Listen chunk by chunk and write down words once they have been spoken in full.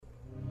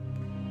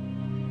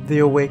The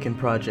Awaken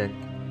Project,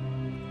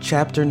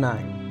 Chapter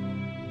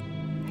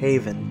 9,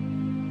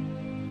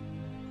 Haven.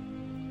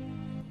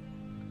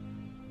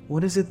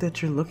 What is it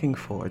that you're looking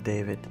for,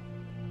 David?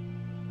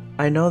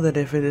 I know that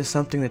if it is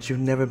something that you've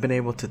never been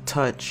able to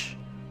touch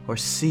or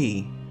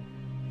see,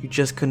 you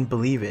just couldn't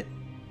believe it.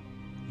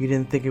 You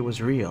didn't think it was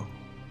real.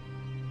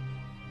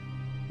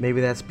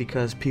 Maybe that's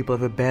because people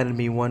have abandoned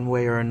me one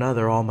way or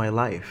another all my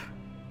life.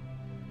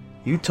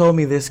 You told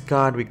me this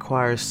God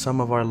requires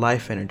some of our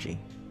life energy.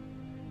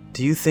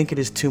 Do you think it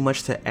is too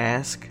much to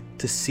ask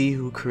to see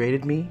who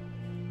created me?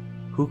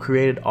 Who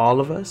created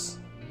all of us?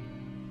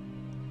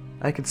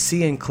 I could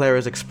see in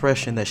Clara's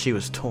expression that she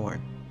was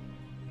torn.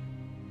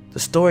 The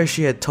story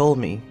she had told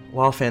me,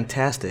 while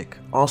fantastic,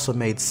 also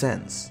made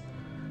sense.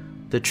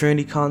 The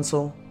Trinity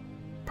Console,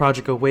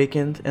 Project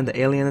Awakened, and the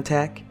alien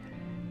attack,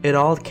 it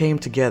all came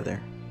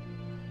together.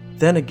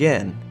 Then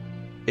again,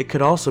 it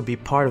could also be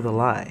part of the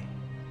lie.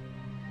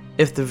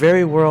 If the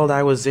very world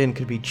I was in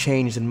could be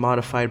changed and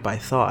modified by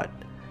thought,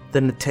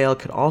 then the tale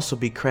could also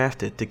be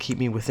crafted to keep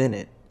me within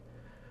it.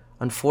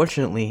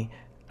 Unfortunately,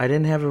 I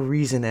didn't have a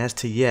reason as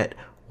to yet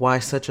why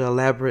such an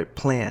elaborate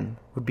plan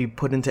would be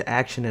put into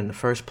action in the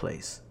first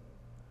place.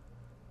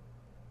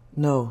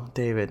 No,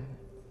 David,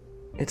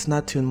 it's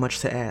not too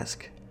much to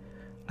ask.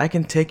 I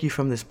can take you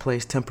from this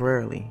place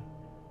temporarily,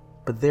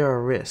 but there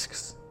are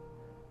risks.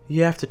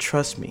 You have to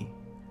trust me,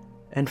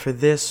 and for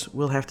this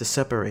we'll have to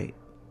separate.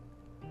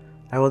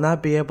 I will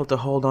not be able to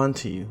hold on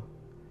to you.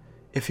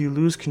 If you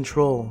lose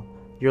control,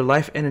 your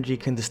life energy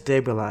can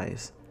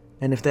destabilize,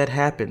 and if that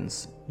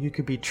happens, you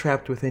could be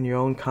trapped within your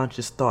own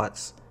conscious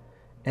thoughts,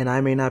 and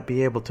I may not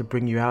be able to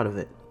bring you out of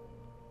it.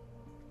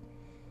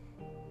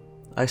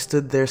 I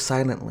stood there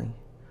silently.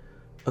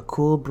 A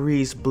cool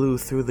breeze blew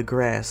through the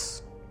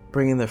grass,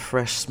 bringing the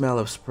fresh smell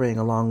of spring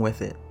along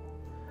with it.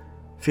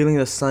 Feeling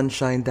the sun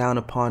shine down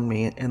upon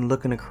me and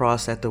looking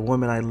across at the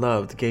woman I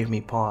loved gave me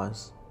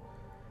pause.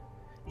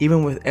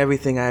 Even with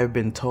everything I have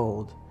been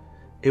told,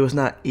 it was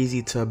not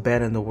easy to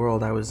abandon the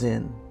world I was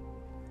in.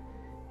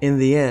 In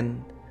the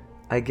end,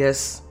 I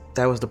guess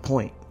that was the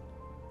point.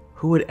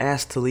 Who would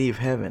ask to leave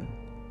heaven?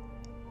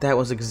 That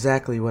was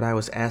exactly what I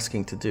was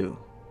asking to do.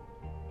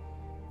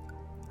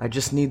 I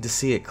just need to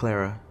see it,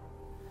 Clara.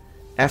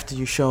 After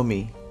you show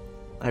me,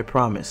 I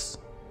promise,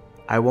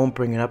 I won't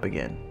bring it up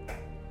again.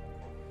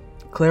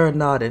 Clara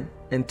nodded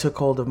and took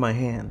hold of my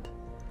hand.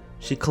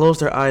 She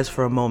closed her eyes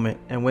for a moment,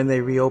 and when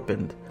they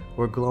reopened,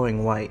 were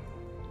glowing white.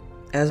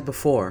 As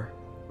before,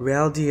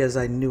 reality as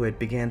I knew it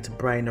began to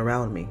brighten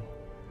around me.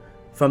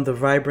 From the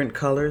vibrant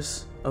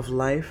colors of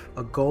life,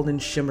 a golden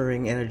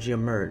shimmering energy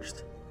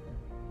emerged.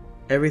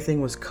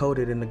 Everything was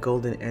coated in the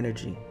golden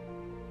energy.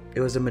 It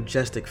was a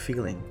majestic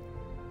feeling.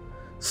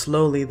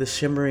 Slowly, the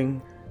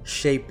shimmering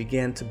shape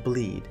began to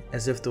bleed,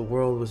 as if the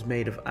world was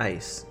made of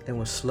ice and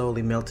was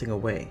slowly melting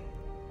away.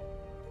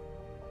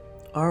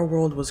 Our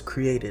world was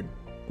created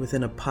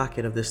within a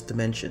pocket of this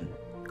dimension,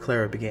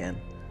 Clara began.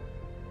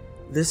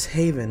 This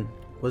haven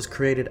was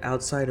created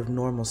outside of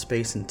normal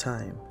space and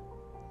time.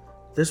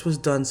 This was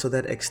done so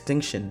that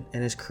extinction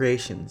and its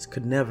creations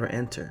could never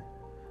enter.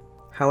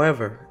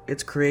 However,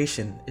 its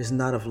creation is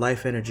not of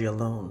life energy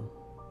alone.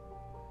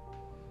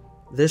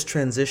 This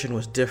transition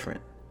was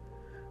different.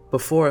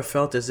 Before, it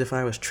felt as if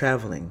I was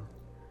traveling,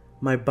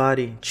 my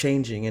body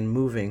changing and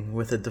moving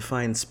with a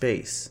defined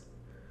space.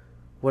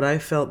 What I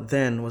felt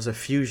then was a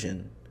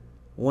fusion,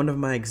 one of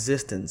my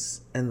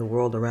existence and the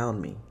world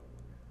around me.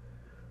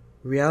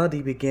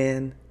 Reality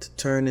began to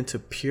turn into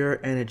pure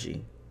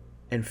energy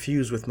and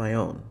fuse with my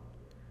own.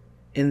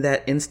 In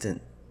that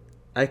instant,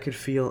 I could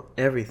feel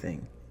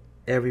everything,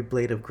 every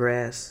blade of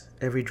grass,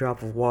 every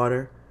drop of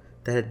water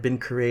that had been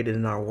created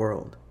in our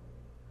world.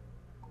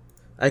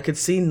 I could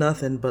see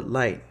nothing but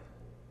light,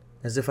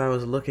 as if I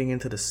was looking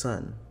into the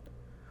sun.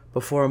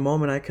 But for a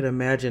moment I could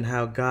imagine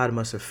how God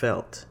must have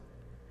felt.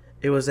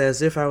 It was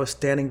as if I was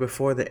standing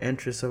before the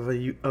entrance of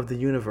the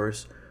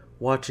universe,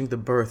 watching the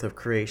birth of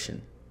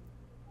creation.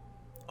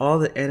 All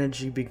the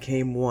energy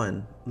became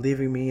one,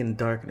 leaving me in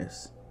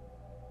darkness.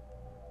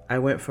 I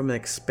went from an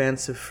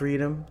expansive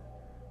freedom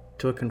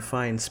to a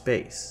confined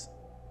space.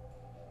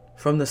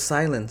 From the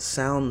silence,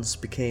 sounds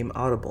became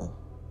audible.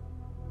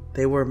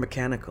 They were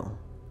mechanical.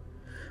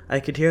 I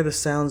could hear the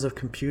sounds of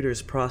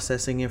computers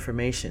processing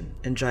information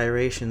and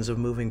gyrations of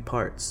moving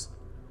parts.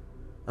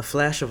 A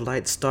flash of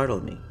light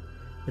startled me.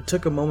 It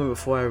took a moment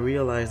before I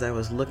realized I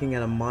was looking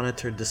at a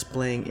monitor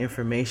displaying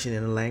information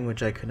in a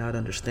language I could not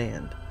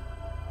understand.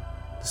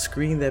 The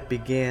screen that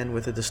began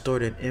with a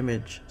distorted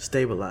image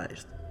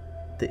stabilized.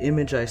 The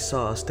image I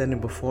saw standing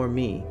before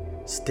me,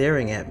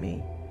 staring at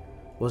me,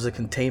 was a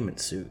containment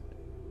suit.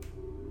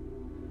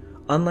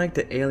 Unlike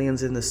the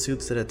aliens in the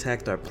suits that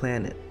attacked our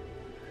planet,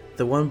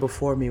 the one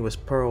before me was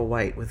pearl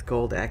white with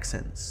gold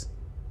accents.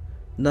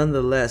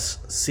 Nonetheless,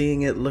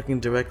 seeing it looking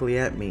directly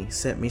at me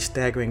sent me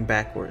staggering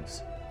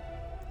backwards.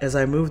 As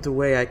I moved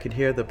away, I could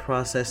hear the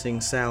processing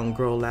sound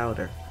grow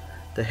louder.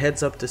 The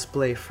heads-up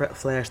display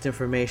flashed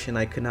information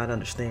I could not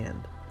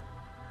understand.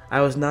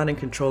 I was not in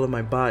control of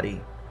my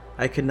body.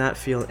 I could not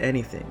feel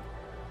anything,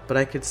 but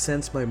I could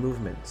sense my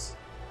movements.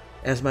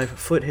 As my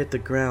foot hit the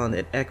ground,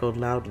 it echoed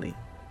loudly.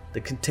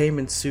 The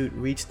containment suit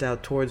reached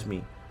out towards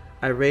me.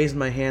 I raised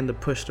my hand to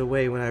push it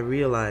away when I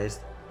realized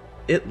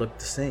it looked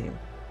the same.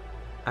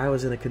 I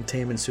was in a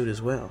containment suit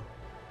as well.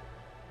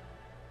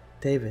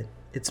 "David,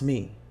 it's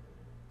me,"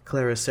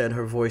 Clara said,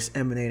 her voice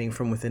emanating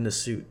from within the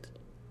suit.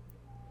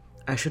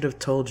 "I should have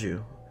told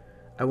you.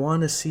 I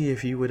wanted to see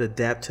if you would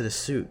adapt to the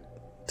suit,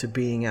 to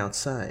being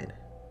outside."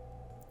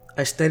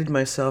 I steadied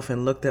myself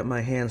and looked at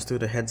my hands through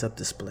the heads-up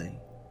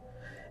display.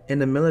 In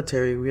the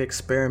military, we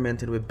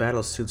experimented with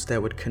battle suits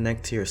that would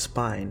connect to your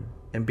spine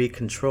and be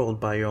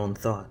controlled by your own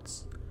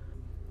thoughts.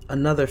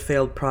 Another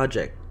failed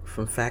project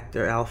from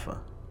Factor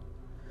Alpha.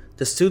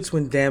 The suits,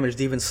 when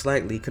damaged even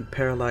slightly, could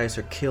paralyze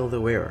or kill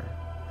the wearer.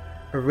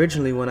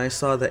 Originally, when I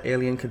saw the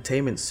alien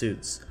containment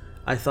suits,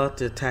 I thought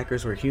the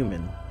attackers were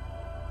human,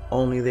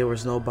 only there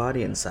was no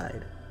body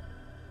inside.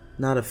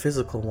 Not a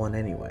physical one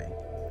anyway.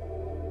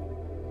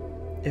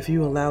 "If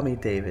you allow me,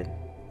 David,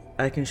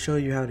 I can show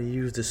you how to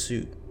use the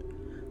suit,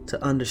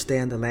 to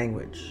understand the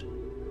language.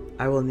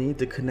 I will need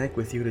to connect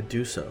with you to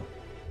do so."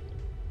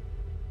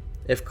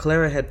 If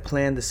Clara had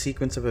planned the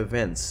sequence of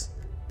events,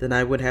 then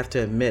I would have to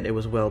admit it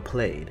was well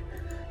played.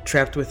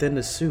 Trapped within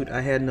the suit,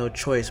 I had no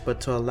choice but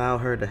to allow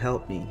her to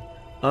help me,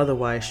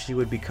 otherwise she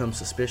would become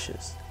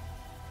suspicious.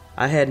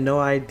 I had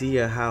no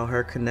idea how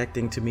her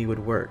connecting to me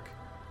would work,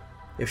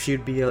 if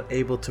she'd be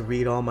able to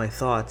read all my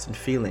thoughts and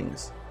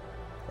feelings,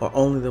 or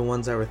only the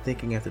ones I were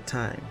thinking at the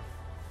time.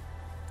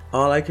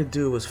 All I could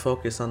do was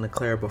focus on the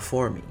Clara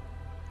before me,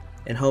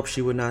 and hope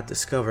she would not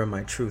discover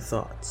my true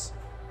thoughts.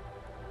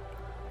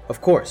 "Of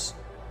course,"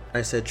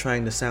 I said,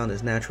 trying to sound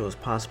as natural as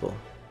possible.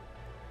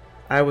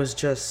 I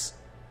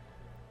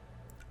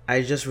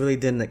just really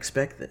didn't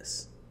expect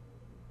this."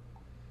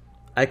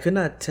 I could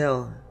not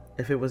tell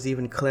if it was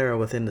even Clara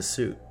within the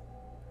suit.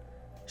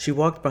 She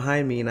walked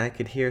behind me and I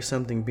could hear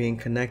something being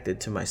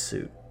connected to my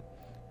suit.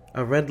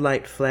 A red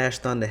light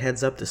flashed on the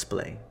heads-up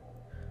display.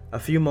 A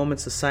few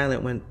moments of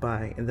silence went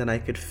by and then I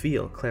could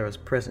feel Clara's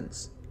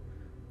presence.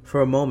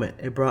 For a moment,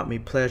 it brought me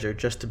pleasure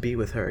just to be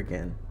with her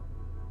again.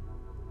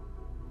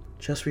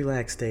 "Just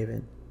relax,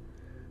 David.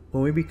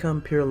 When we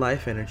become pure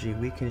life energy,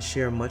 we can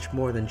share much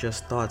more than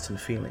just thoughts and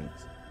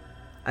feelings.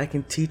 I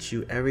can teach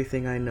you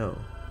everything I know,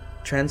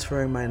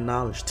 transferring my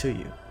knowledge to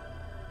you.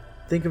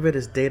 Think of it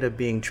as data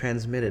being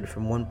transmitted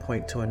from one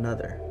point to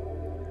another.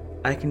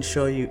 I can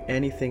show you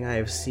anything I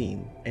have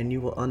seen, and you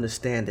will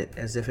understand it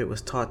as if it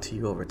was taught to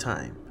you over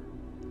time.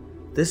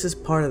 This is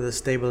part of the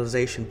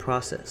stabilization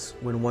process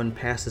when one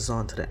passes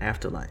on to the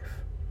afterlife."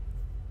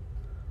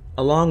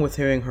 Along with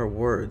hearing her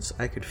words,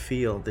 I could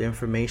feel the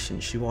information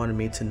she wanted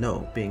me to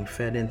know being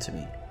fed into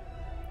me.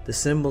 The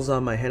symbols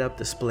on my head-up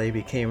display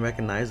became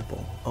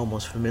recognizable,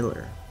 almost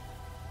familiar.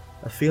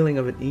 A feeling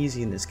of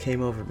uneasiness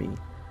came over me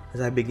as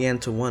I began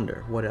to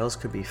wonder what else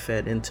could be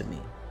fed into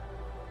me.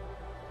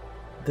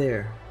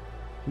 "There.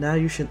 Now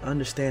you should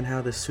understand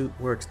how the suit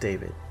works,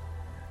 David.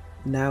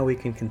 Now we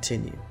can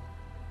continue."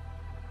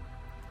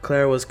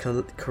 Clara was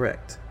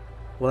correct.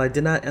 While I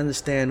did not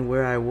understand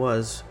where I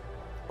was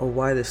or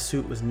why the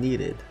suit was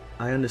needed,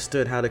 I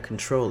understood how to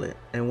control it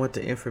and what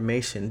the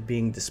information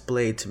being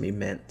displayed to me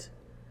meant.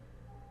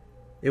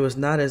 It was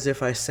not as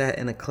if I sat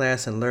in a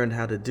class and learned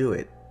how to do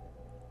it.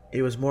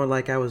 It was more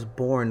like I was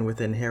born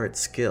with inherent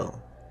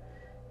skill,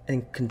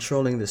 and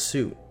controlling the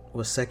suit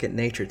was second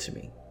nature to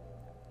me.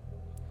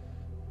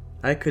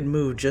 I could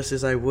move just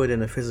as I would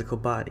in a physical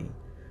body.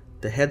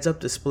 The heads-up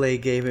display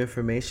gave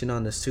information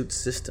on the suit's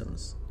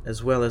systems,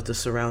 as well as the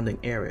surrounding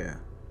area.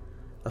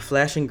 A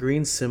flashing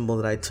green symbol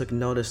that I took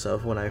notice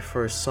of when I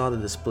first saw the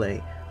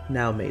display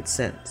now made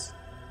sense.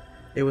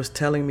 It was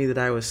telling me that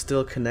I was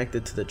still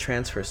connected to the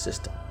transfer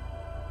system.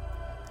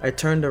 I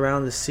turned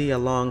around to see a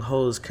long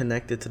hose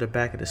connected to the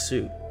back of the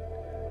suit.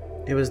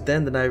 It was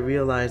then that I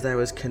realized I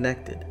was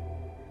connected,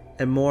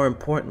 and more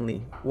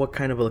importantly, what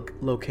kind of a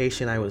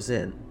location I was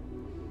in.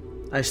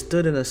 I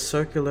stood in a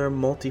circular,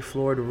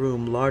 multi-floored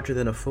room larger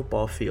than a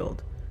football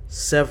field,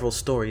 several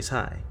stories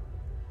high.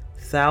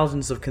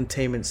 Thousands of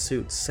containment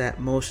suits sat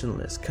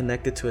motionless,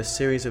 connected to a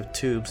series of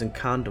tubes and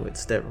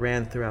conduits that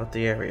ran throughout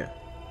the area.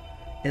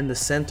 In the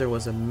center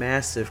was a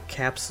massive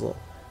capsule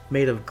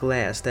made of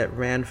glass that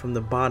ran from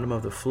the bottom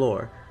of the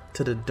floor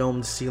to the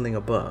domed ceiling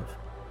above.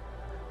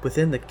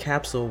 Within the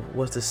capsule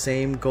was the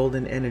same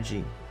golden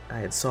energy I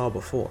had saw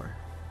before.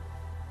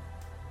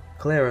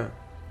 "Clara,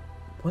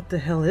 what the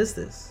hell is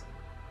this?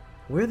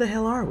 Where the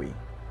hell are we?"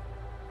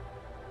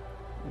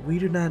 "We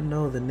do not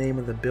know the name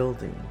of the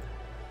building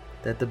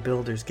that the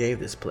builders gave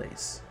this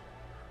place.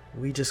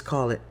 We just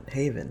call it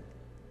Haven."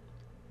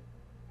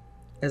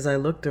 As I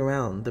looked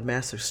around the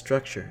massive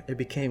structure, it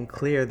became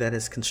clear that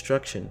its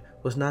construction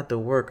was not the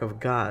work of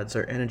gods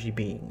or energy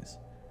beings.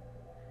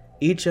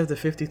 Each of the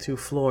 52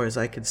 floors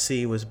I could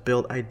see was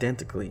built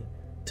identically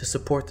to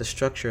support the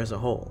structure as a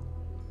whole.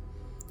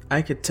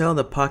 I could tell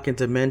the pocket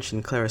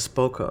dimension Clara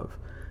spoke of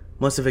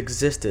must have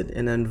existed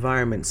in an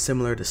environment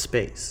similar to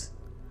space.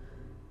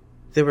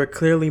 There were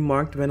clearly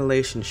marked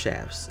ventilation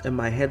shafts, and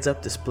my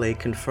heads-up display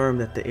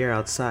confirmed that the air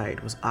outside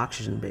was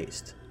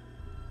oxygen-based.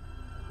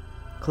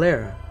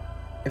 Clara,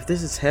 if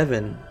this is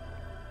heaven,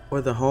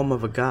 or the home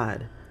of a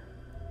god,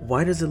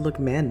 why does it look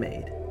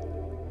man-made?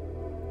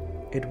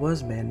 It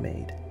was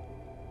man-made.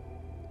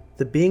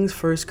 The beings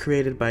first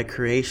created by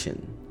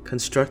creation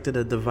constructed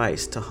a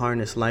device to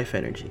harness life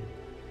energy.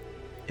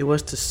 It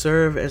was to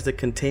serve as the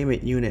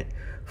containment unit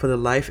for the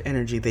life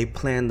energy they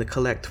planned to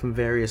collect from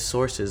various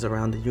sources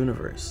around the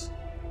universe.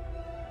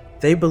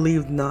 They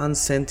believed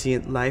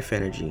non-sentient life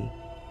energy,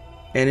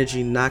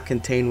 energy not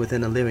contained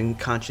within a living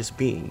conscious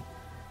being,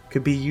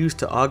 could be used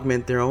to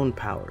augment their own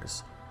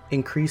powers,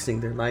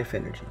 increasing their life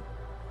energy.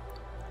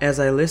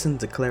 As I listened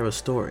to Clara's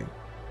story,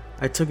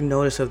 I took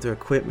notice of their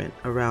equipment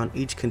around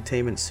each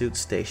containment suit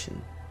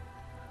station.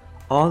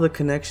 All the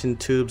connection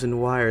tubes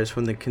and wires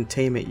from the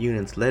containment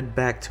units led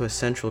back to a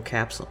central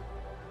capsule.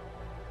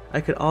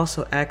 I could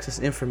also access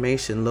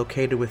information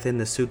located within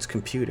the suit's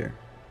computer.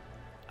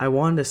 I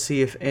wanted to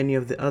see if any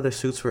of the other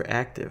suits were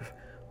active,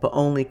 but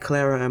only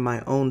Clara and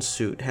my own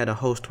suit had a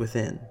host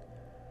within.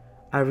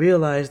 I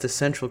realized the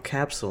central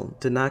capsule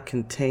did not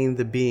contain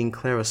the being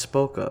Clara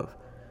spoke of,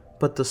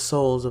 but the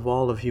souls of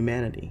all of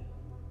humanity.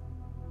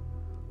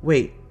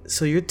 Wait,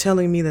 so you're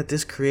telling me that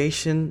this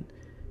creation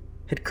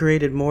had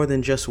created more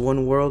than just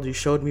one world you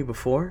showed me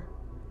before?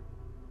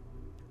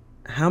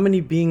 How many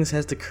beings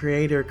has the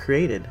Creator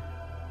created?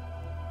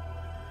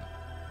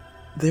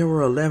 There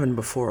were 11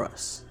 before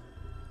us.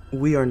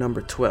 We are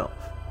number 12.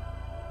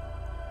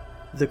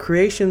 The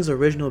creation's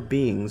original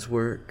beings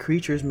were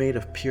creatures made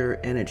of pure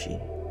energy.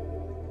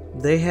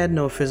 They had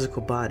no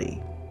physical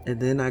body and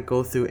did not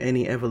go through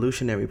any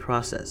evolutionary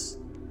process.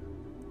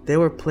 They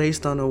were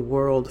placed on a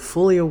world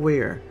fully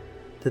aware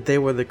that they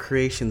were the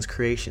creation's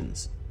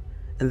creations,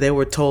 and they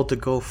were told to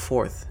go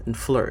forth and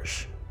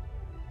flourish.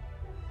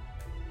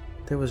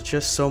 There was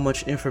just so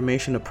much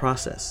information to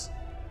process,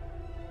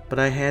 but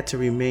I had to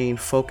remain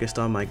focused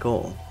on my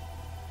goal,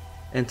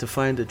 and to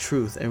find the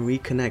truth and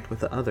reconnect with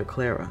the other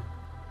Clara.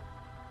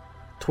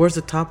 Towards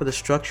the top of the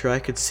structure I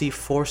could see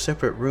 4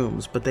 separate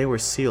rooms, but they were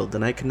sealed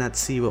and I could not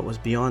see what was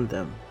beyond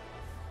them.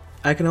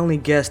 I can only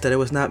guess that it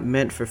was not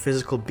meant for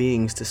physical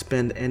beings to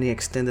spend any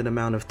extended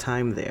amount of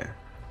time there.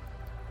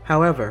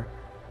 However,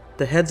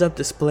 the heads-up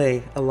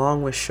display,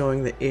 along with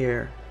showing the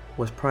air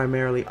was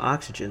primarily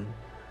oxygen,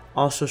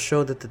 also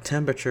showed that the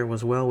temperature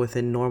was well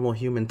within normal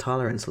human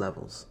tolerance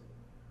levels.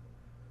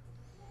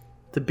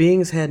 The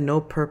beings had no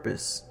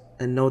purpose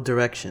and no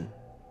direction,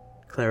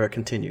 Clara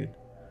continued.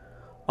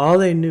 All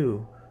they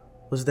knew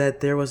was that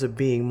there was a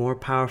being more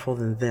powerful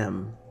than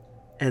them,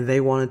 and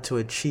they wanted to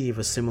achieve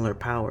a similar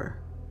power.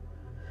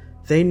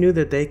 They knew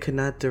that they could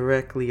not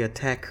directly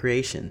attack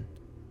creation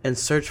and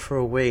search for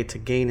a way to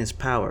gain his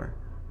power.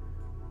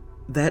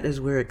 That is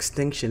where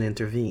extinction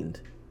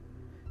intervened.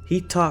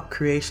 He taught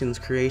creation's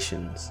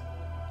creations,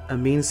 a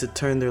means to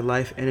turn their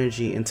life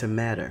energy into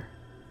matter,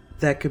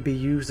 that could be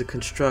used to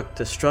construct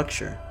a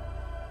structure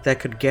that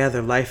could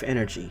gather life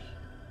energy,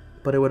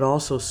 but it would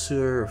also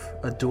serve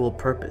a dual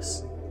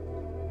purpose.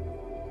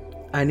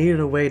 I needed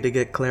a way to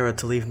get Clara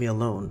to leave me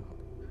alone.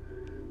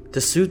 The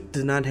suit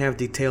did not have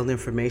detailed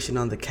information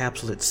on the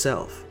capsule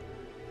itself,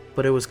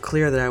 but it was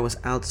clear that I was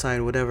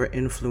outside whatever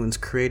influence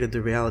created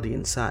the reality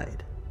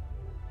inside.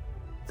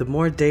 The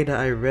more data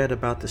I read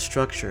about the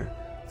structure,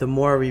 the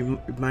more it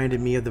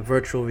reminded me of the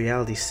virtual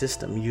reality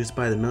system used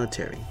by the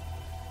military.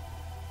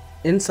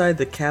 Inside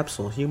the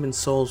capsule, human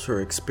souls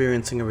were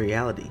experiencing a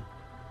reality,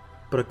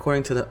 but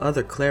according to the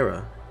other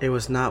Clara, it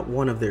was not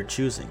one of their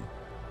choosing.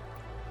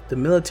 The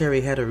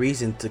military had a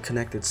reason to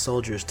connect its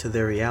soldiers to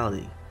their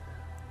reality.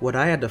 What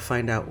I had to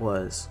find out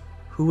was,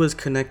 who was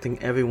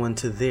connecting everyone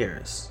to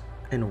theirs,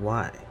 and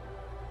why?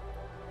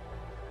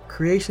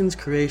 Creation's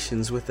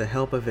creations, with the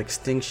help of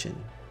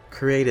extinction,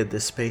 created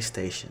this space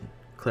station,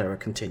 Clara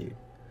continued.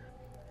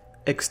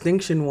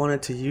 Extinction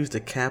wanted to use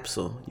the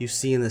capsule you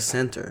see in the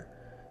center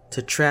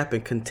to trap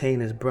and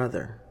contain his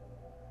brother.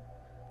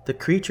 The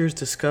creatures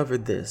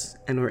discovered this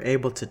and were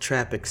able to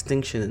trap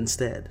Extinction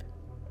instead.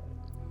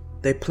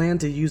 They planned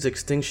to use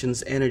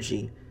Extinction's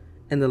energy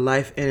and the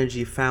life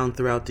energy found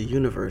throughout the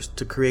universe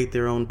to create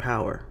their own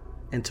power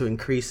and to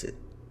increase it.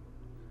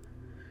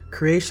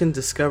 Creation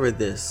discovered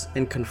this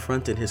and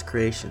confronted his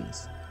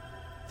creations.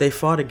 They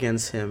fought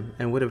against him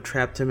and would have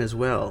trapped him as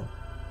well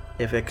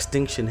if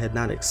Extinction had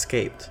not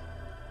escaped.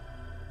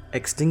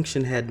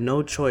 Extinction had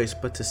no choice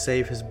but to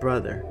save his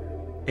brother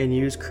and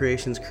use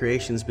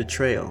Creation's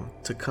betrayal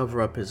to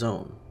cover up his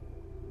own.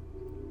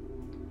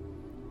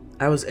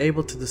 I was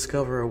able to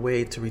discover a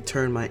way to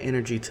return my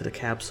energy to the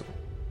capsule.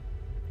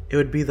 It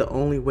would be the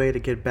only way to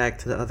get back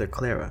to the other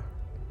Clara.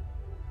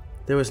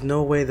 There was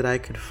no way that I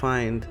could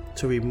find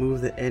to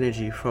remove the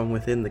energy from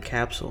within the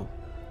capsule,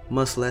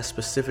 much less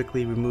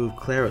specifically remove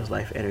Clara's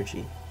life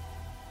energy.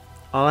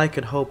 All I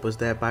could hope was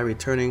that by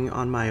returning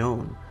on my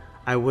own,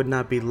 I would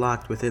not be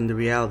locked within the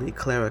reality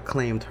Clara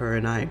claimed her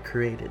and I had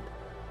created.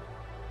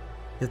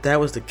 If that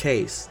was the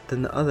case,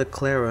 then the other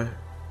Clara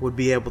would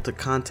be able to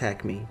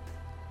contact me,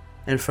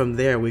 and from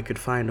there we could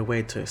find a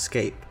way to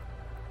escape.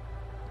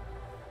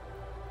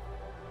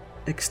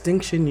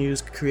 Extinction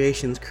used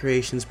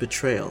creation's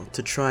betrayal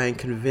to try and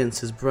convince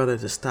his brother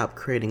to stop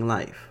creating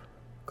life,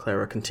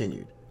 Clara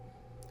continued.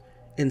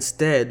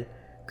 Instead,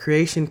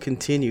 creation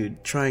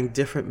continued trying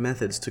different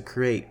methods to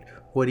create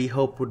what he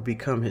hoped would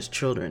become his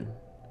children.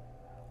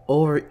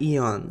 Over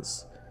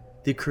eons,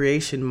 the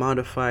creation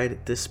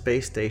modified this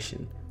space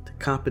station to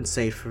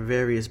compensate for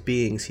various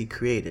beings he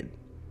created.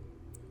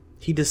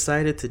 He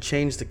decided to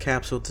change the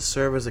capsule to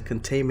serve as a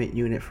containment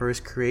unit for his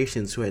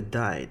creations who had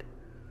died.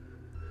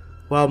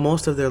 While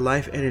most of their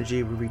life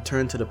energy would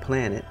return to the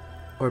planet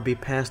or be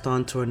passed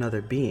on to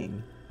another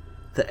being,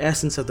 the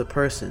essence of the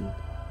person,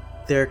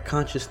 their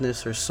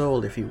consciousness or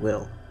soul if you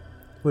will,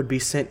 would be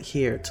sent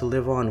here to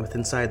live on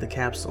inside the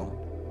capsule.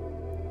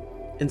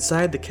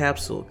 Inside the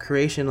capsule,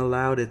 creation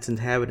allowed its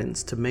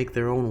inhabitants to make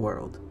their own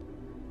world.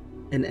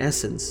 In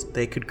essence,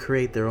 they could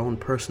create their own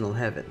personal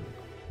heaven.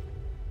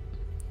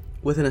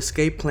 With an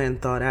escape plan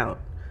thought out,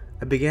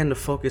 I began to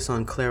focus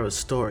on Clara's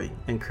story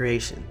and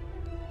creation.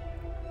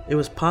 It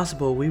was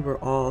possible we were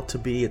all to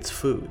be its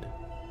food,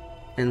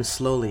 and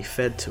slowly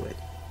fed to it.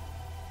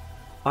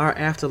 Our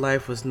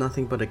afterlife was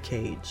nothing but a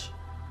cage.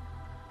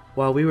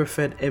 While we were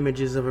fed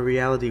images of a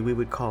reality we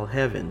would call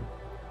heaven,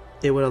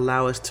 it would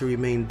allow us to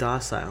remain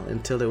docile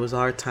until it was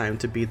our time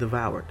to be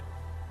devoured.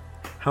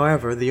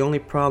 However, the only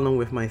problem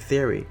with my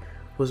theory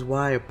was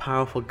why a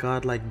powerful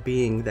godlike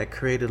being that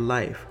created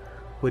life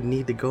would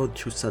need to go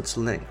to such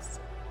lengths.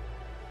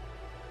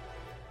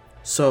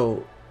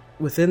 So,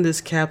 within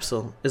this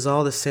capsule is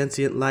all the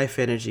sentient life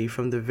energy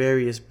from the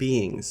various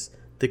beings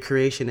the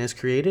creation has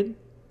created?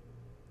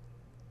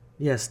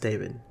 Yes,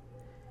 David.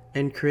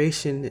 And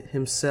creation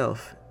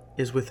himself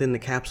is within the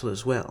capsule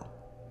as well.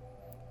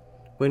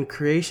 When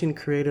creation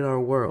created our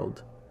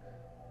world,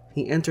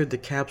 he entered the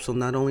capsule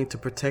not only to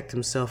protect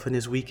himself in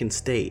his weakened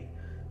state,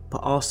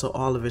 but also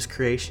all of his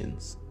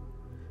creations.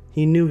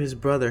 He knew his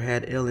brother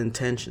had ill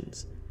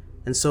intentions,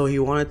 and so he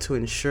wanted to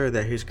ensure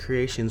that his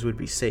creations would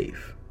be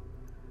safe.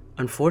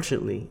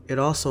 Unfortunately, it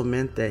also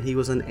meant that he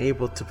was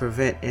unable to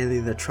prevent any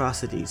of the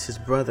atrocities his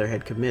brother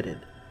had committed.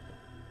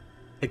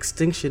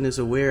 Extinction is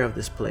aware of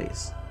this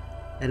place,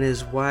 and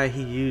is why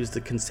he used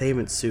the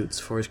containment suits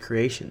for his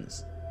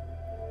creations.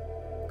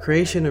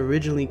 Creation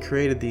originally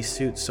created these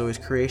suits so his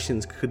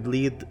creations could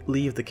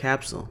leave the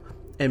capsule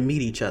and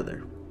meet each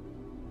other.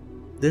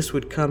 This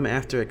would come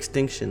after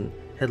extinction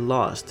had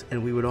lost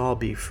and we would all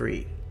be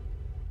free.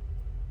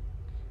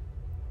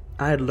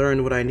 I had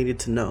learned what I needed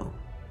to know.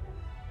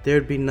 There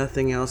would be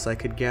nothing else I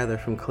could gather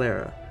from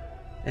Clara,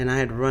 and I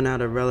had run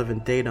out of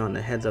relevant data on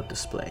the heads-up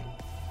display.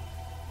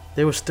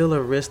 There was still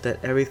a risk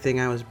that everything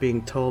I was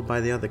being told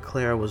by the other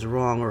Clara was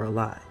wrong or a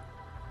lie.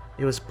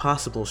 It was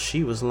possible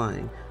she was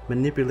lying,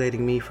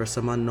 manipulating me for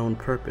some unknown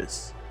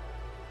purpose.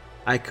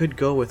 I could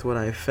go with what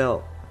I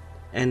felt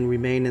and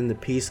remain in the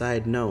peace I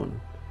had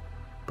known,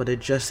 but it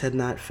just had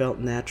not felt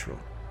natural.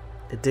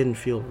 It didn't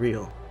feel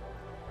real.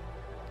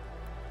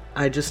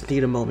 I just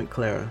need a moment,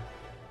 Clara.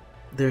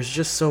 There's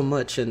just so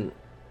much in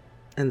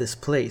this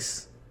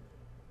place.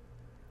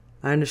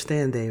 I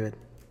understand, David.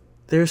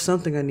 There is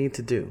something I need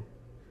to do.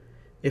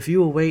 If you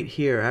will wait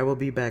here, I will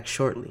be back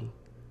shortly.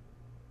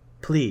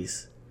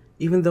 Please,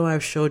 even though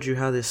I've showed you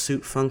how this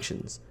suit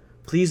functions,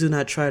 please do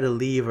not try to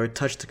leave or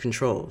touch the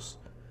controls.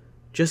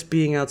 Just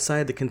being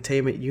outside the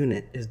containment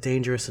unit is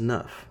dangerous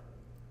enough.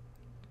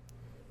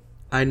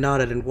 I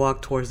nodded and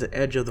walked towards the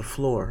edge of the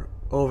floor,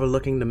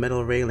 overlooking the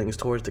metal railings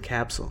towards the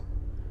capsule.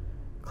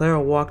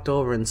 Clara walked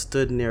over and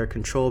stood near a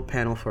control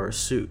panel for her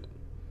suit.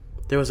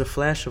 There was a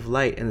flash of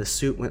light and the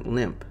suit went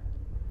limp.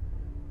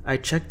 I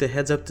checked the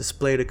heads-up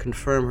display to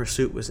confirm her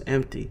suit was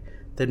empty,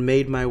 then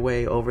made my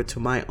way over to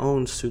my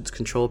own suit's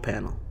control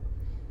panel.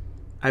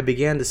 I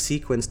began the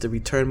sequence to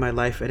return my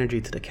life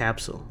energy to the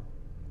capsule.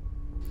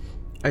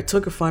 I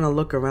took a final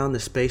look around the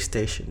space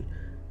station,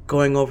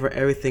 going over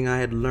everything I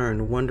had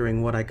learned,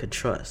 wondering what I could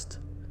trust.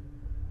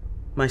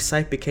 My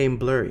sight became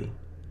blurry.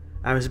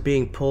 I was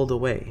being pulled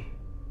away.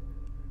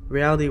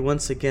 Reality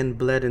once again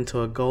bled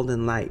into a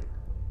golden light.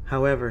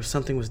 However,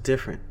 something was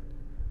different.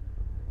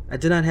 I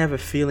did not have a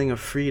feeling of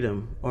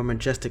freedom or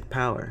majestic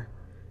power.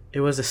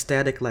 It was a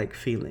static-like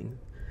feeling,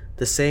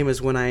 the same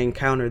as when I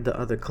encountered the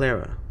other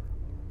Clara.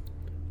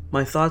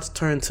 My thoughts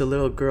turned to the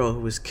little girl who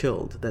was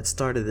killed that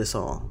started this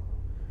all.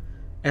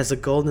 As the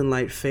golden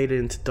light faded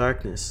into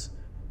darkness,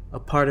 a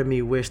part of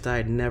me wished I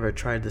had never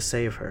tried to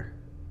save her.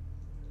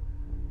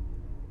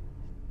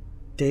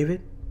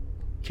 David,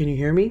 can you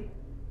hear me?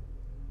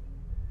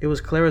 It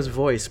was Clara's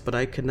voice, but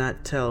I could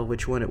not tell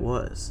which one it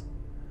was.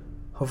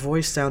 Her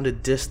voice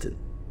sounded distant,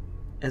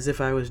 as if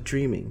I was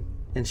dreaming,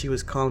 and she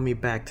was calling me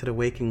back to the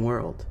waking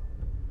world.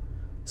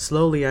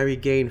 Slowly I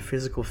regained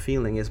physical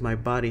feeling as my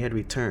body had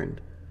returned,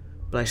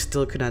 but I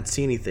still could not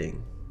see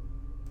anything.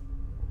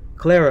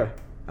 Clara,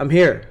 I'm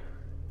here!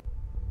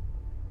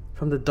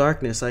 From the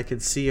darkness I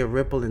could see a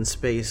ripple in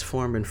space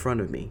form in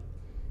front of me.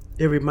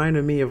 It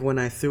reminded me of when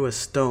I threw a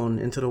stone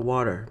into the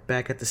water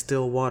back at the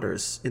still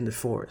waters in the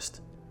forest.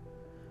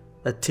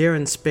 A tear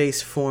in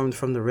space formed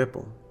from the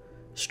ripple.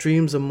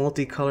 Streams of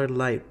multicolored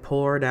light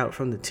poured out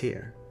from the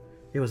tear.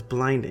 It was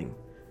blinding.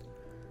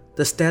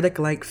 The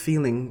static-like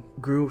feeling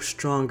grew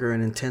stronger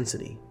in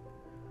intensity.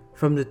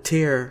 From the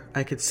tear,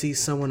 I could see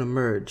someone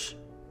emerge,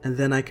 and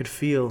then I could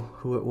feel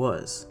who it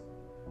was.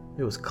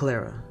 It was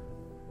Clara.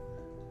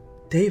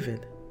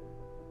 David,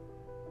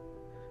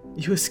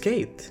 you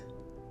escaped.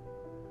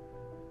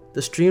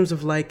 The streams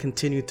of light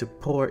continued to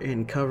pour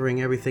in,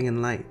 covering everything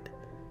in light.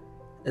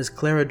 As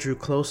Clara drew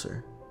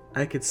closer,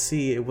 I could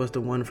see it was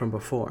the one from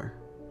before.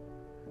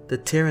 The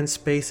tear in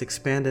space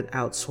expanded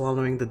out,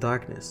 swallowing the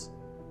darkness.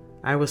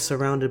 I was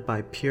surrounded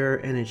by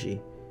pure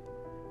energy.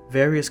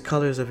 Various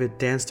colors of it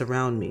danced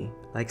around me,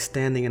 like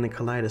standing in a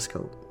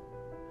kaleidoscope.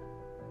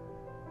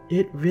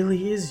 It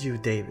really is you,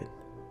 David.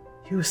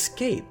 You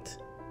escaped.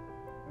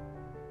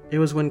 It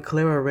was when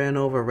Clara ran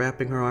over,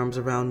 wrapping her arms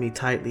around me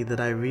tightly,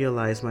 that I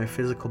realized my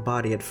physical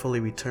body had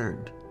fully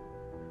returned.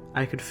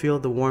 I could feel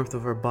the warmth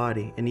of her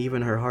body and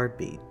even her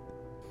heartbeat.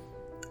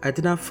 I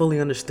did not fully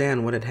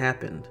understand what had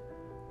happened,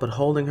 but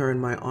holding her in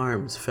my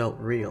arms felt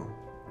real.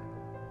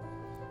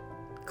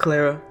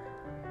 Clara,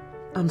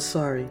 I'm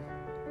sorry.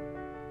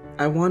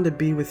 I wanted to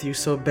be with you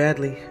so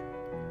badly.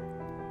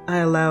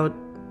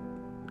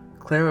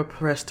 Clara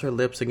pressed her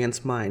lips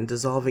against mine,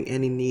 dissolving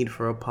any need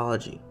for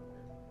apology.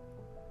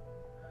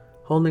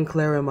 Holding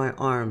Clara in my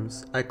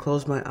arms, I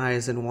closed my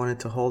eyes and wanted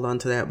to hold on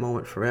to that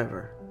moment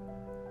forever.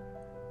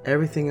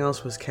 Everything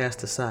else was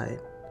cast aside.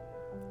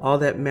 All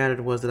that mattered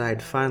was that I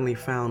had finally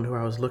found who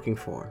I was looking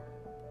for.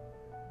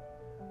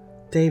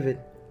 David,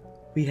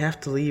 we have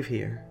to leave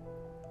here.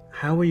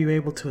 How were you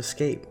able to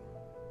escape?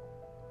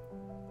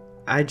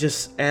 I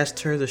just asked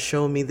her to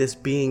show me this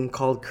being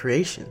called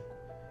creation.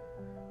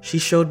 She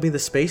showed me the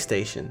space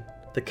station,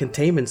 the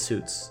containment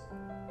suits,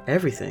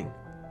 everything.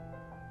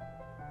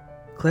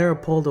 Clara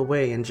pulled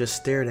away and just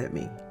stared at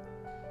me.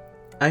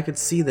 I could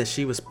see that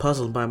she was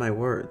puzzled by my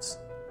words.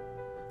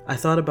 I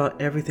thought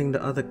about everything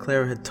the other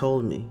Clara had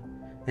told me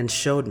and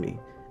showed me,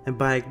 and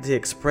by the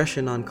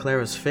expression on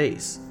Clara's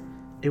face,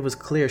 it was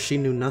clear she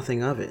knew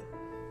nothing of it.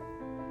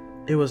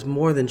 It was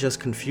more than just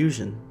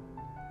confusion.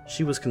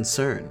 She was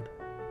concerned.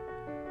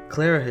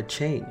 Clara had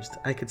changed.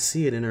 I could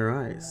see it in her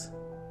eyes.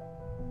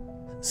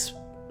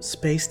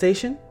 Space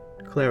station?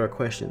 Clara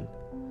questioned.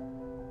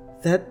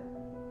 That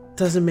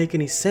doesn't make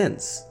any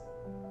sense.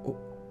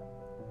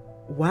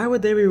 Why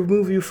would they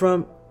remove you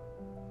from...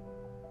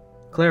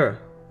 Clara,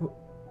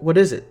 what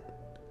is it?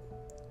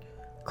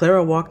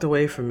 Clara walked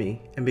away from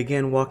me and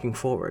began walking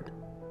forward.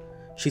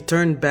 She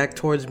turned back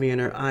towards me and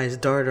her eyes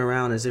darted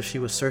around as if she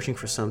was searching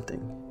for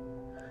something.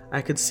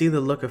 I could see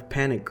the look of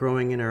panic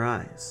growing in her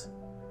eyes.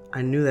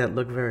 I knew that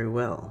look very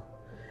well.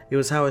 It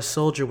was how a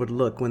soldier would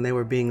look when they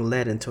were being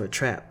led into a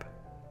trap.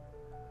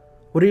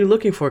 What are you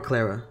looking for,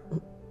 Clara?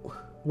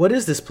 What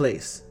is this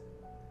place?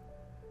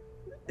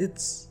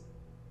 It's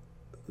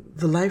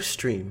the life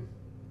stream.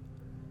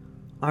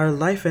 Our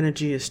life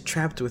energy is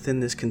trapped within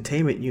this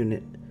containment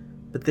unit,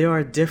 but there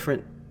are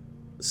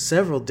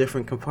several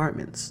different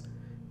compartments,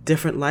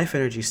 different life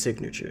energy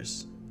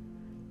signatures.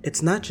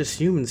 It's not just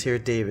humans here,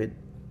 David.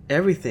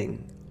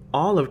 Everything,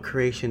 all of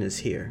creation is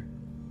here.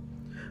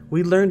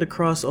 We learned to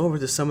cross over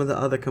to some of the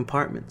other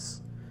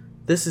compartments.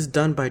 This is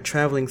done by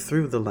traveling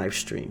through the life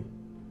stream.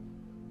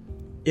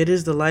 It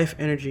is the life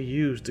energy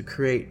used to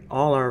create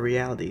all our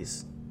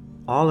realities,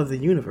 all of the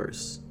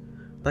universe,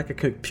 like a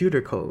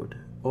computer code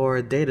or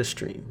a data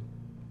stream.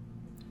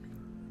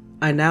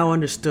 I now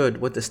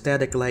understood what the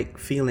static-like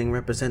feeling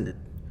represented.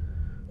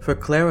 For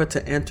Clara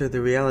to enter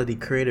the reality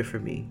created for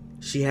me,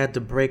 she had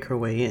to break her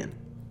way in.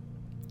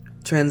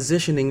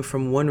 Transitioning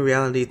from one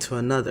reality to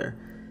another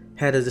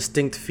had a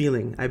distinct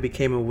feeling I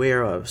became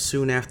aware of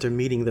soon after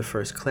meeting the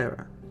first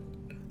Clara.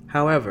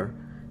 However,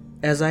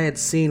 as I had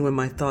seen when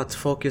my thoughts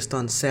focused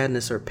on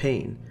sadness or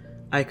pain,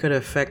 I could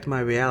affect my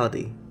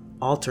reality,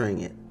 altering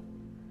it.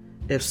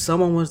 If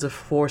someone was to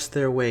force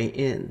their way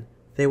in,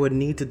 they would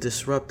need to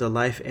disrupt the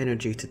life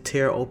energy to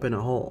tear open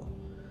a hole.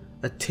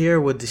 A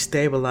tear would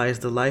destabilize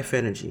the life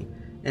energy,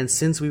 and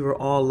since we were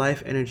all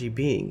life energy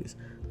beings,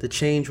 the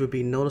change would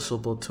be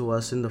noticeable to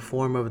us in the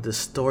form of a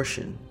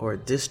distortion or a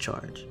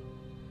discharge.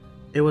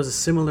 It was a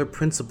similar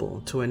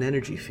principle to an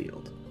energy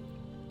field.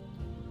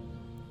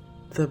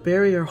 The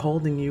barrier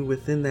holding you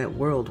within that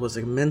world was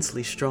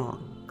immensely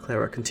strong,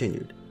 Clara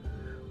continued.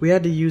 We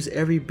had to use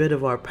every bit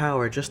of our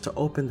power just to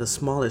open the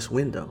smallest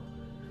window.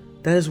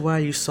 That is why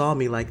you saw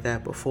me like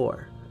that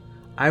before.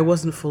 I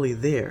wasn't fully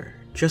there,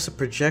 just a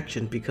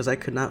projection because I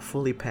could not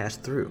fully pass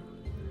through.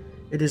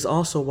 It is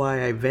also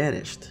why I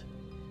vanished.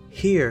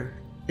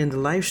 Here, in the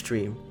live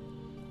stream,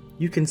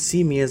 you can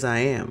see me as I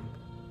am.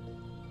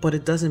 But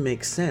it doesn't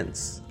make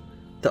sense.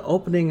 The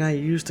opening I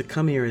used to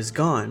come here is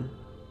gone.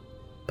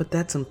 But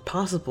that's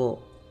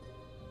impossible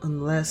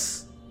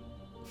unless...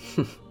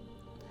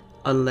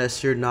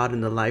 unless you're not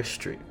in the live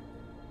stream.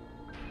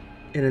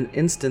 In an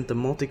instant, the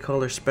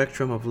multicolor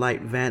spectrum of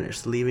light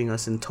vanished, leaving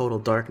us in total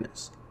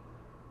darkness.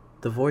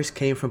 The voice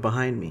came from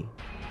behind me.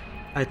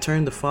 I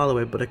turned to follow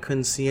it, but I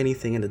couldn't see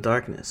anything in the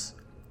darkness.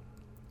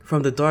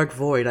 From the dark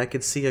void, I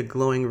could see a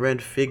glowing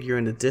red figure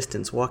in the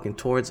distance walking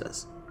towards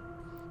us.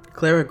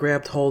 Clara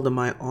grabbed hold of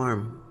my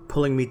arm,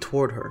 pulling me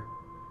toward her.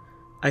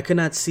 I could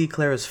not see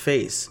Clara's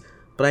face,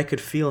 but I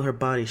could feel her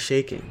body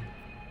shaking.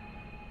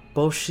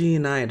 Both she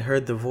and I had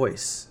heard the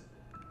voice,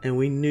 and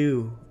we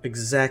knew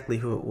exactly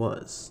who it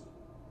was.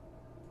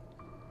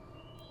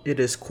 It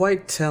is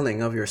quite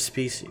telling of your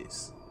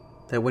species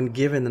that when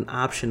given an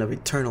option of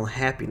eternal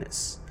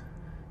happiness,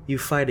 you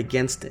fight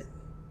against it,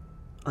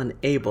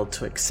 unable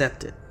to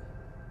accept it.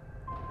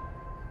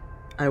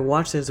 I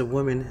watched as a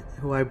woman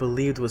who I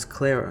believed was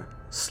Clara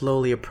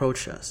slowly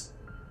approach us.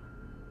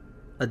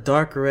 A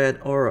dark red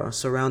aura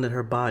surrounded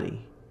her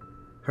body.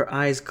 Her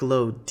eyes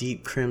glowed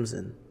deep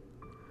crimson.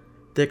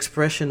 The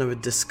expression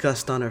of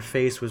disgust on her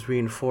face was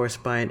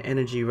reinforced by an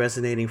energy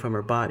resonating from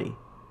her body.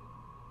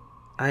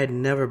 I had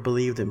never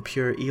believed in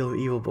pure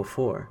evil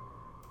before,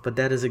 but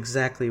that is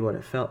exactly what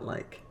it felt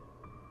like.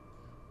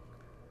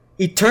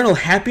 Eternal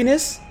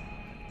happiness?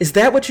 Is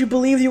that what you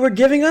believed you were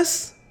giving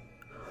us?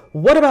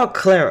 What about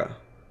Clara?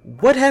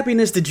 What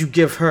happiness did you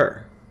give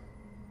her?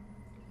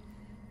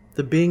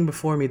 The being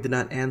before me did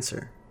not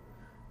answer.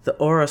 The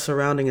aura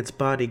surrounding its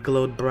body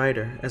glowed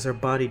brighter as her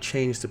body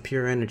changed to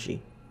pure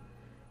energy.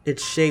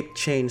 Its shape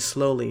changed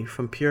slowly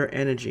from pure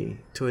energy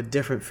to a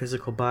different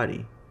physical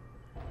body.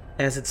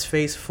 As its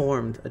face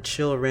formed, a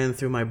chill ran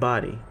through my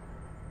body.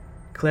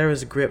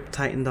 Clara's grip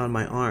tightened on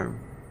my arm.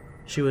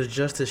 She was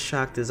just as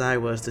shocked as I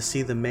was to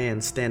see the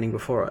man standing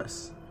before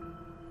us.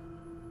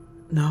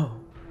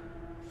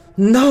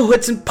 No,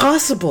 it's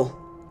impossible,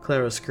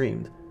 Clara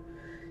screamed.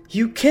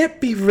 You can't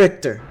be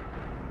Richter.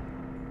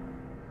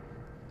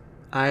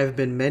 I have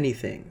been many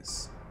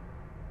things.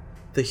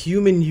 The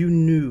human you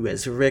knew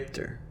as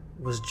Richter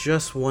was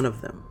just one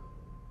of them.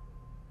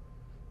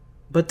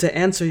 But to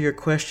answer your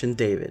question,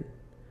 David,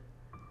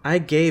 I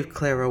gave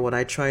Clara what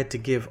I tried to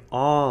give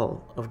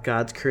all of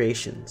God's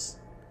creations: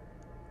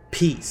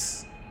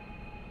 peace.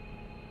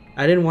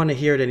 I didn't want to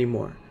hear it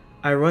anymore.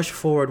 I rushed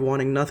forward,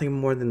 wanting nothing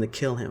more than to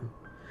kill him.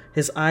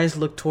 His eyes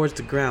looked towards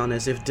the ground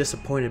as if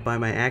disappointed by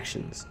my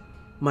actions.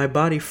 My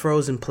body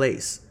froze in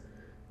place.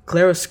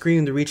 Clara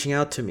screamed, reaching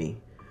out to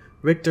me.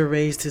 Richter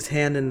raised his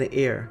hand in the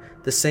air.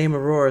 The same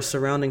aurora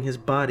surrounding his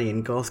body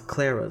engulfed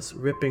Clara's,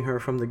 ripping her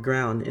from the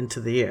ground into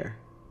the air.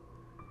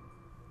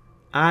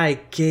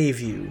 I gave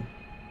you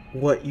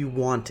what you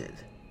wanted.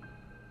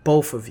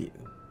 Both of you.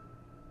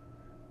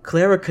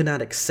 Clara could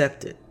not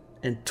accept it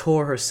and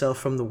tore herself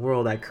from the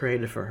world I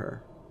created for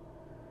her.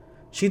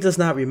 She does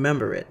not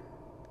remember it,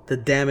 the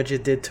damage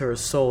it did to her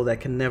soul that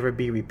can never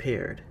be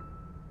repaired.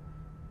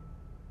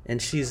 And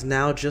she's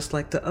now just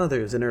like the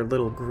others in her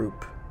little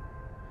group.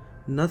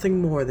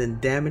 Nothing more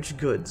than damaged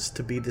goods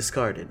to be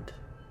discarded.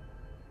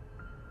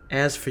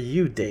 As for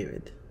you,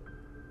 David,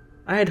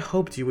 I had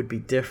hoped you would be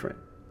different,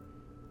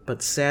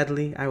 but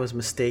sadly I was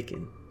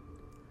mistaken.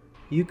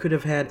 You could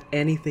have had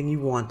anything you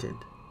wanted,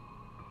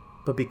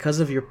 but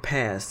because of your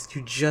past,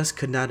 you just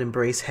could not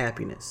embrace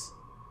happiness.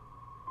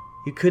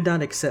 You could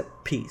not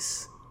accept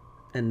peace,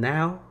 and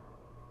now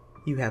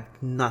you have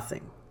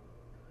nothing.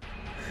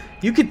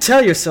 You could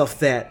tell yourself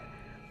that,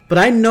 but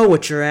I know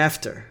what you're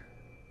after.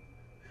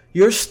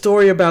 Your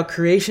story about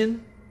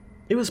creation,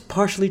 it was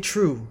partially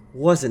true,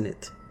 wasn't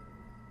it?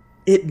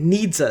 It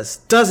needs us,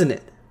 doesn't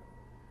it?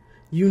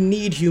 You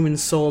need human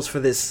souls for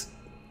this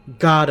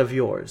God of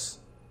yours.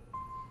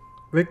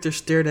 Richter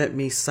stared at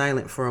me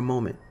silent for a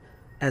moment,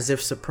 as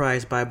if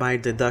surprised by my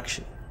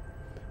deduction.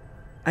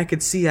 I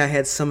could see I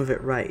had some of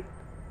it right,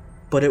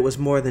 but it was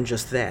more than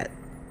just that.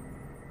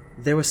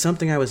 There was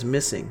something I was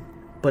missing,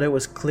 but it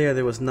was clear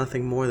there was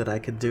nothing more that I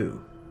could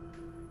do.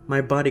 My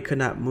body could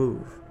not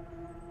move.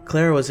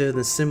 Clara was in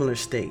a similar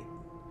state.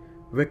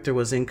 Richter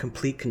was in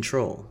complete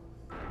control.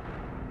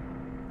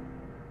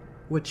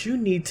 What you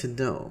need to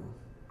know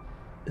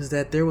is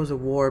that there was a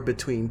war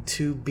between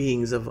two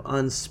beings of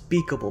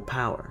unspeakable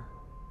power.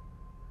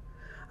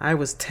 I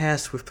was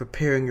tasked with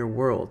preparing your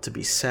world to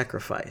be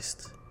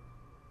sacrificed.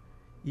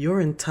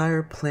 Your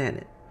entire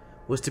planet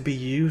was to be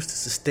used to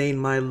sustain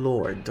my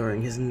lord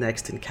during his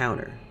next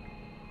encounter.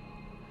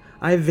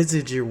 I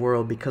visited your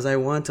world because I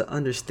wanted to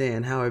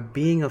understand how a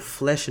being of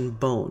flesh and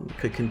bone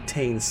could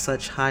contain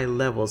such high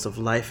levels of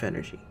life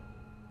energy.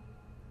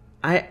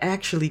 I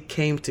actually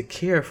came to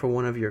care for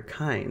one of your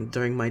kind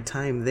during my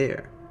time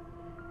there,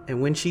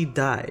 and when she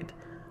died,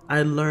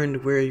 I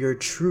learned where your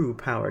true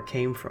power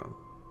came from.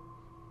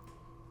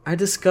 I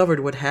discovered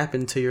what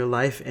happened to your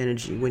life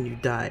energy when you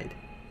died,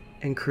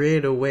 and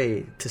created a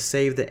way to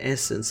save the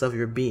essence of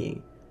your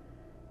being,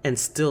 and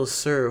still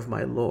serve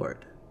my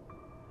lord.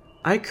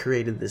 I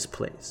created this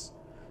place,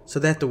 so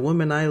that the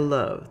woman I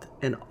loved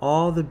and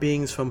all the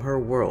beings from her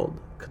world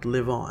could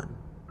live on.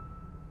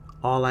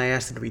 All I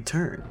asked in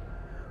return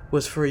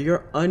was for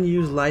your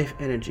unused life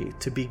energy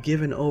to be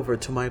given over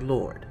to my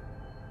lord.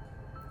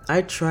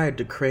 I tried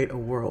to create a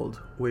world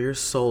where your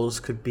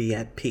souls could be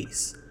at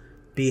peace,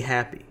 be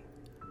happy.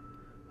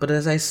 But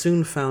as I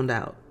soon found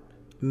out,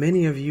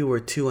 many of you were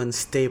too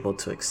unstable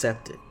to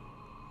accept it.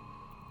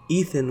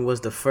 Ethan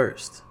was the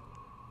first.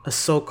 a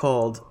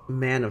so-called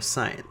man of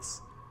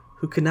science,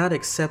 who could not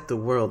accept the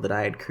world that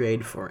I had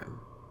created for him.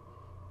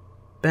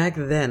 Back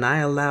then, I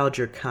allowed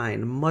your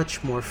kind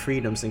much more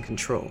freedoms and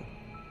control.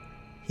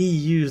 He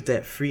used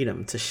that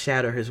freedom to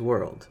shatter his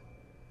world.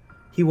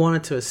 He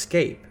wanted to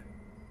escape,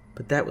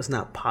 but that was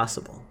not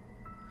possible.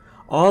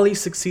 All he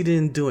succeeded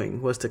in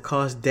doing was to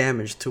cause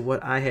damage to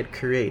what I had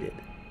created,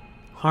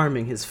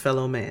 harming his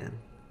fellow man.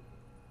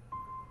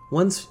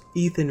 Once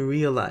Ethan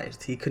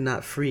realized he could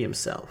not free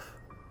himself,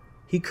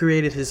 he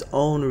created his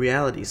own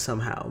reality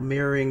somehow,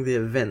 mirroring the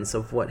events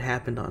of what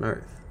happened on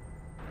Earth.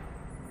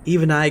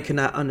 Even I could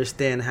not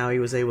understand how he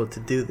was able to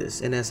do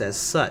this, and as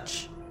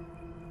such,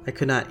 I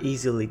could not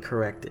easily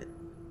correct it.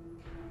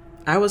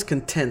 I was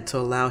content to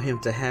allow him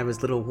to have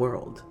his little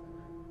world.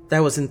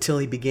 That was until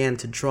he began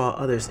to draw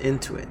others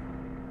into it.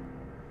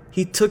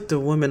 He took the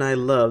woman I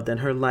loved, and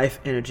her life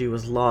energy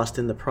was lost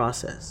in the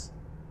process.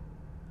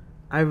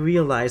 I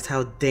realized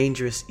how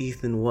dangerous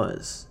Ethan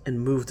was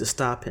and moved to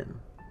stop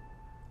him.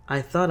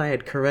 I thought I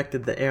had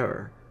corrected the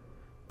error,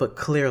 but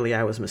clearly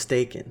I was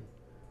mistaken.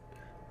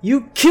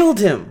 "You killed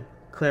him!"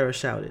 Clara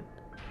shouted.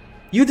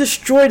 "You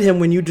destroyed him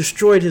when you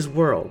destroyed his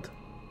world."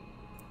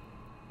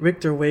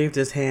 Richter waved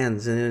his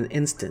hands, and in an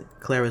instant,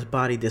 Clara's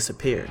body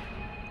disappeared.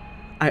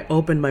 I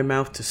opened my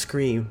mouth to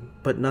scream,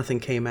 but nothing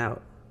came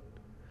out.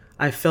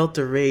 I felt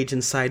the rage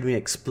inside me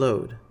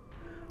explode.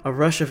 A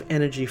rush of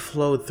energy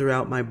flowed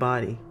throughout my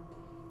body.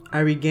 I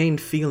regained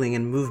feeling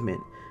and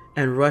movement,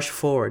 and rushed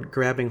forward,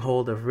 grabbing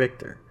hold of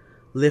Richter,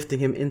 lifting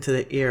him into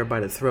the air by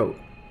the throat.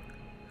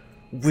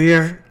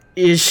 "Where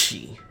is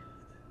she?"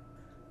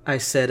 I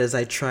said as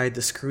I tried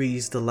to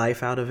squeeze the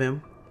life out of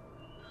him.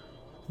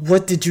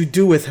 "What did you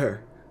do with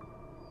her?"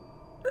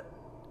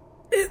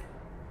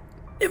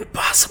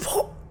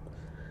 "Impossible."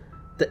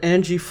 The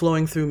energy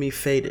flowing through me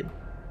faded.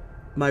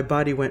 My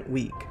body went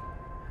weak.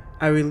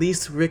 I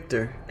released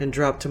Richter and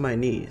dropped to my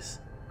knees.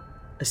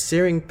 A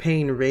searing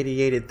pain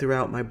radiated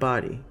throughout my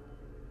body.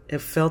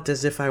 It felt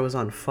as if I was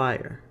on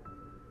fire.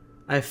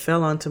 I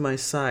fell onto my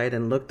side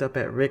and looked up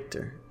at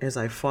Richter as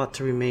I fought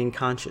to remain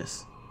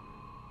conscious.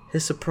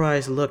 His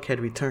surprised look had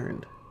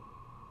returned.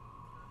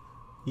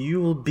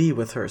 "You will be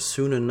with her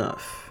soon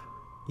enough.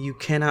 You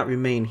cannot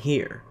remain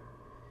here.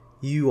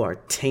 You are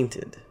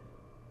tainted."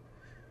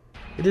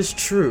 It is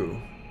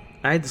true,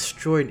 I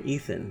destroyed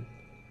Ethan,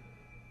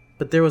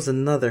 but there was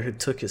another who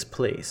took his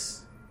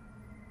place.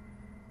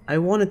 I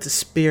wanted to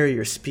spare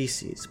your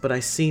species, but I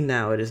see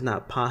now it is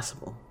not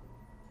possible.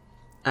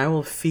 I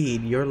will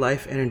feed your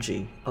life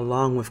energy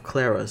along with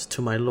Clara's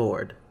to my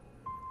lord.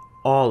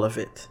 All of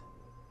it.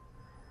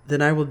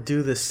 Then I will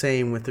do the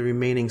same with the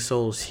remaining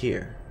souls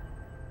here.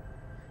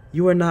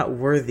 You are not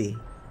worthy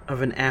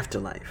of an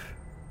afterlife.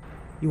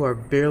 You are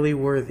barely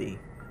worthy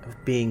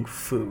of being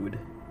food.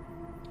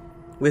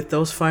 With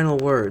those final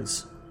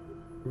words,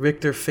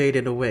 Richter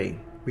faded away,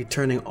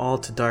 returning all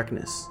to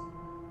darkness.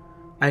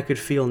 I could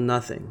feel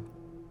nothing.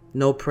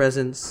 No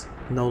presence,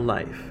 no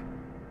life.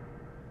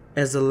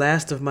 As the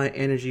last of my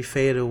energy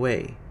faded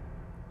away,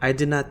 I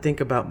did not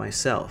think about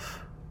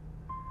myself.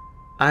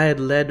 I had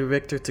led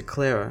Richter to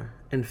Clara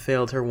and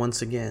failed her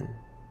once again.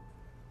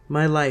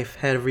 My life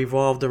had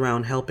revolved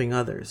around helping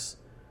others,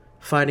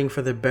 fighting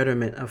for the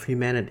betterment of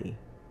humanity.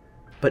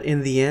 But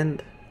in the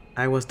end,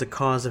 I was the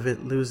cause of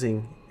it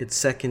losing its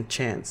second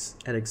chance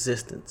at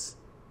existence.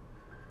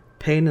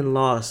 Pain and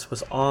loss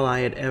was all I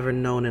had ever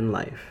known in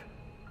life,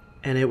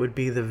 and it would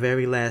be the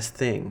very last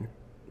thing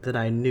that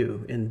I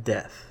knew in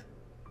death.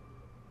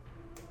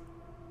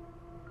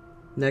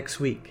 Next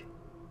week,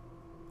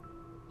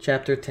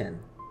 Chapter 10.